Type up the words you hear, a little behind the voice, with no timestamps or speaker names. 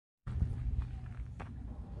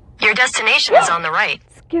Your destination is on the right.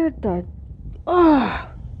 Scared the... Ugh.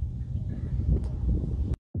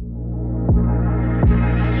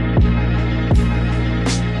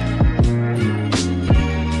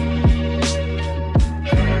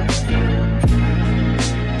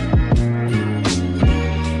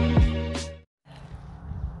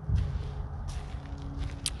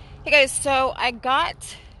 Hey guys, so I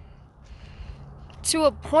got to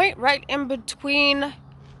a point right in between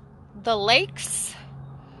the lakes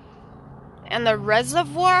and the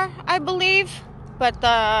reservoir, I believe, but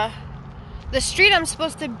the street I'm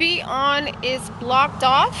supposed to be on is blocked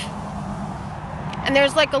off, and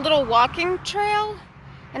there's like a little walking trail,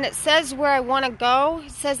 and it says where I want to go.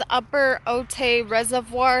 It says Upper Otay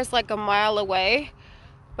Reservoir is like a mile away,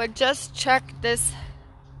 but just check it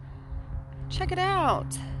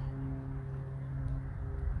out.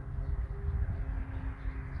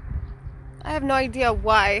 I have no idea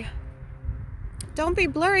why. Don't be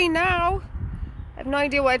blurry now. I have no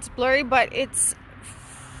idea why it's blurry, but it's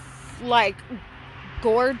like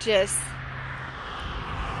gorgeous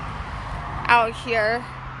out here.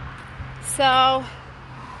 So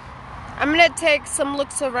I'm gonna take some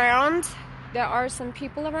looks around. There are some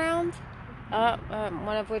people around,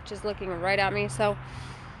 one of which is looking right at me. So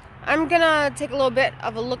I'm gonna take a little bit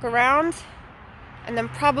of a look around and then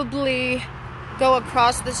probably go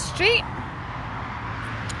across the street,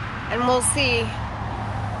 and we'll see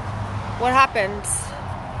what happens.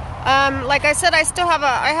 Like I said,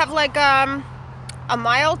 I have like a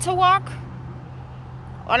mile to walk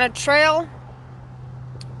on a trail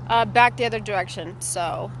back the other direction.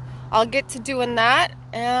 So I'll get to doing that,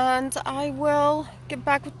 and I will get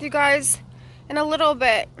back with you guys in a little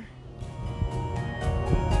bit.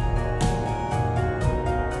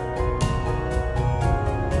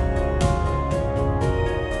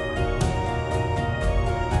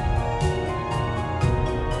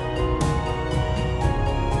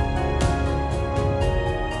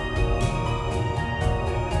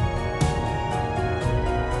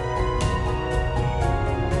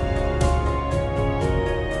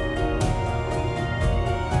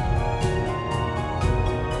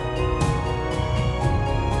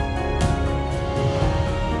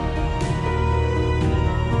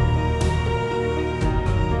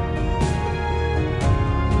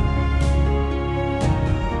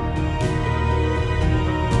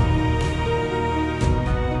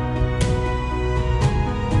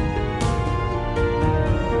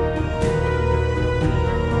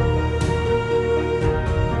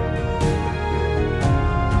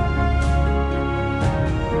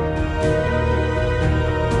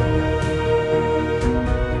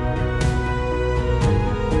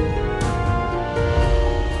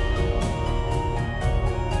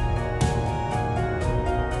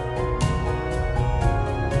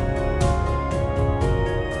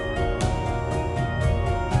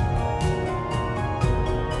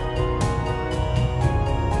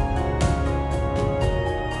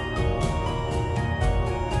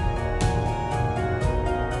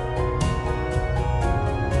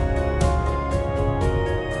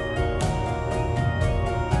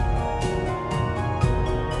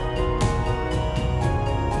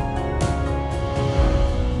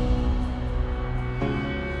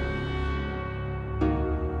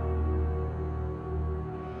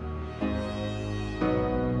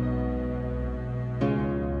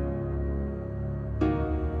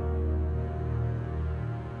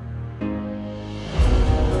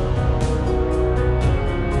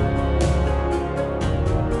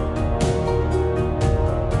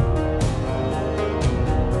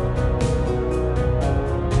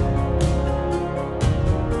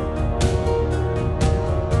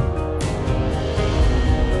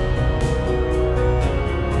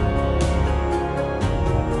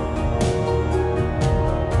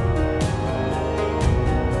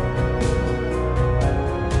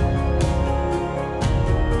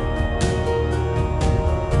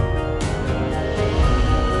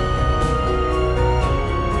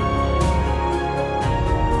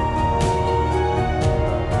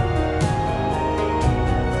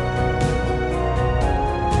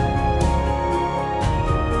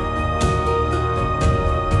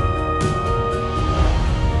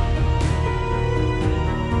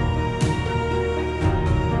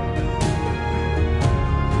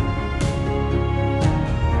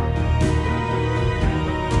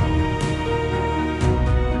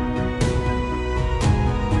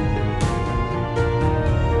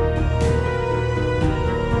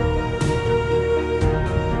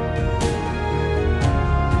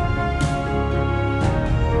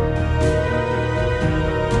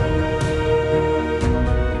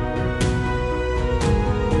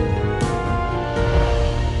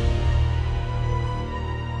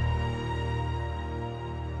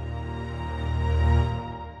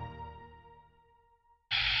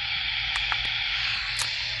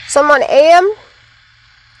 So I'm on AM.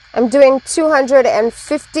 I'm doing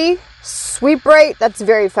 250 sweep rate. That's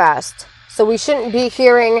very fast. So we shouldn't be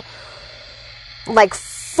hearing like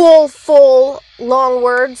full long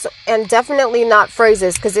words, and definitely not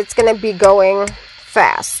phrases, because it's going to be going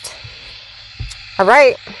fast. All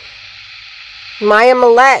right. Maya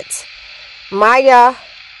Millete. Maya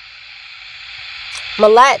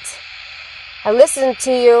Millete. I listened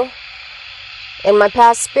to you in my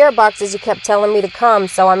past spirit boxes. You kept telling me to come,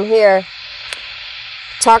 so I'm here.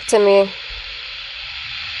 Talk to me.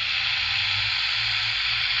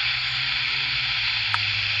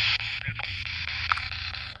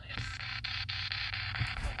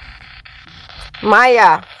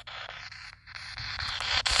 Maya.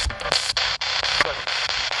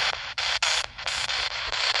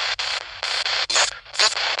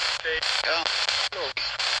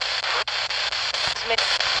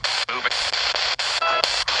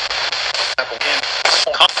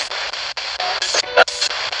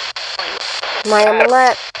 Maya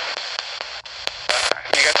Millete.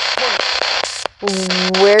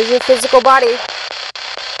 Where's your physical body?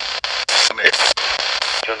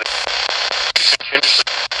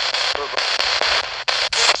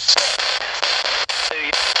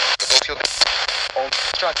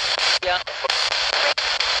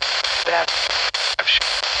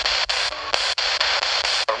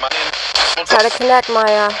 Try to connect,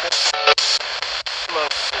 Maya.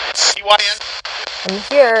 I'm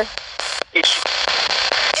here.